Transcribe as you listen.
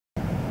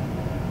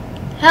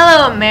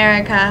Hello,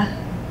 America.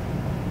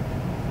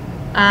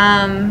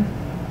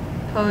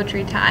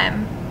 Poetry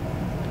time.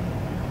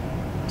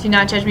 Do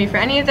not judge me for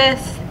any of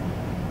this.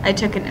 I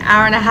took an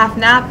hour-and-a-half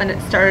nap and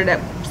it started at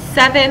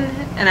 7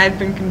 and I've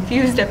been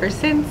confused ever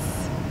since.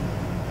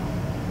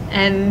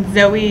 And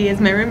Zoe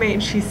is my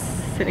roommate. She's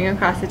sitting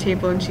across the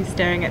table and she's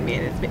staring at me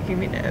and it's making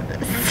me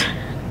nervous.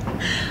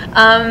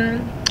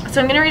 So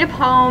I'm gonna read a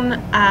poem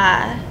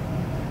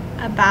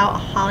about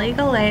Holly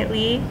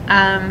Golightly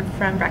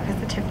from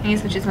Breakfast at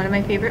Tiffany's, which is one of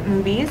my favorite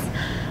movies.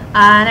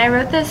 And I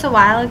wrote this a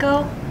while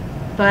ago,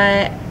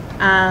 but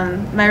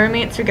my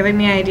roommates were giving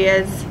me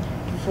ideas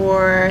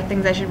for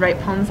things I should write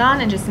poems on,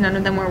 and just none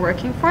of them were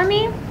working for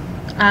me,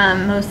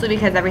 mostly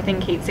because everything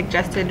Kate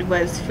suggested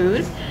was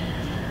food.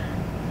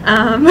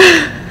 And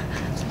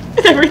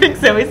everything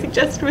Zoe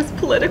suggested was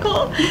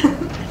political.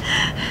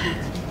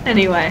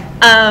 Anyway,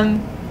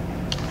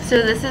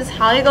 so this is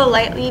Holly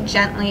Golightly,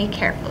 Gently,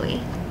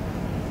 Carefully.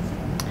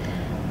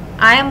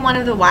 I am one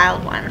of the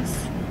wild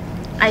ones.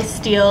 I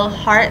steal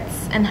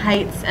hearts and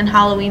heights and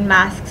Halloween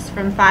masks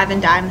from 5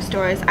 and dime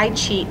stores. I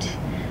cheat.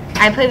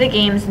 I play the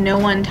games no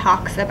one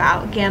talks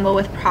about, gamble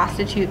with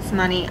prostitutes'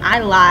 money. I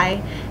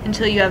lie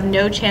until you have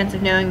no chance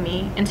of knowing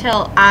me,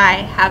 until I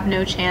have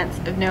no chance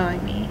of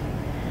knowing me.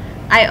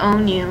 I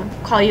own you,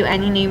 call you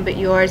any name but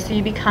yours, so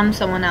you become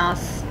someone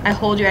else. I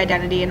hold your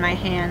identity in my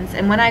hands,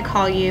 and when I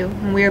call you,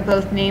 when we are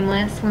both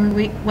nameless, when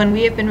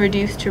we have been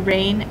reduced to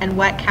rain and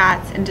wet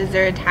cats and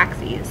deserted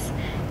taxis,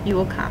 you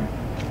will come.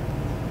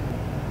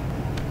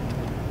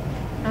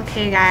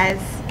 Okay,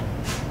 guys,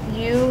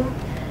 you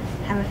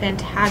have a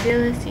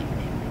fantabulous evening.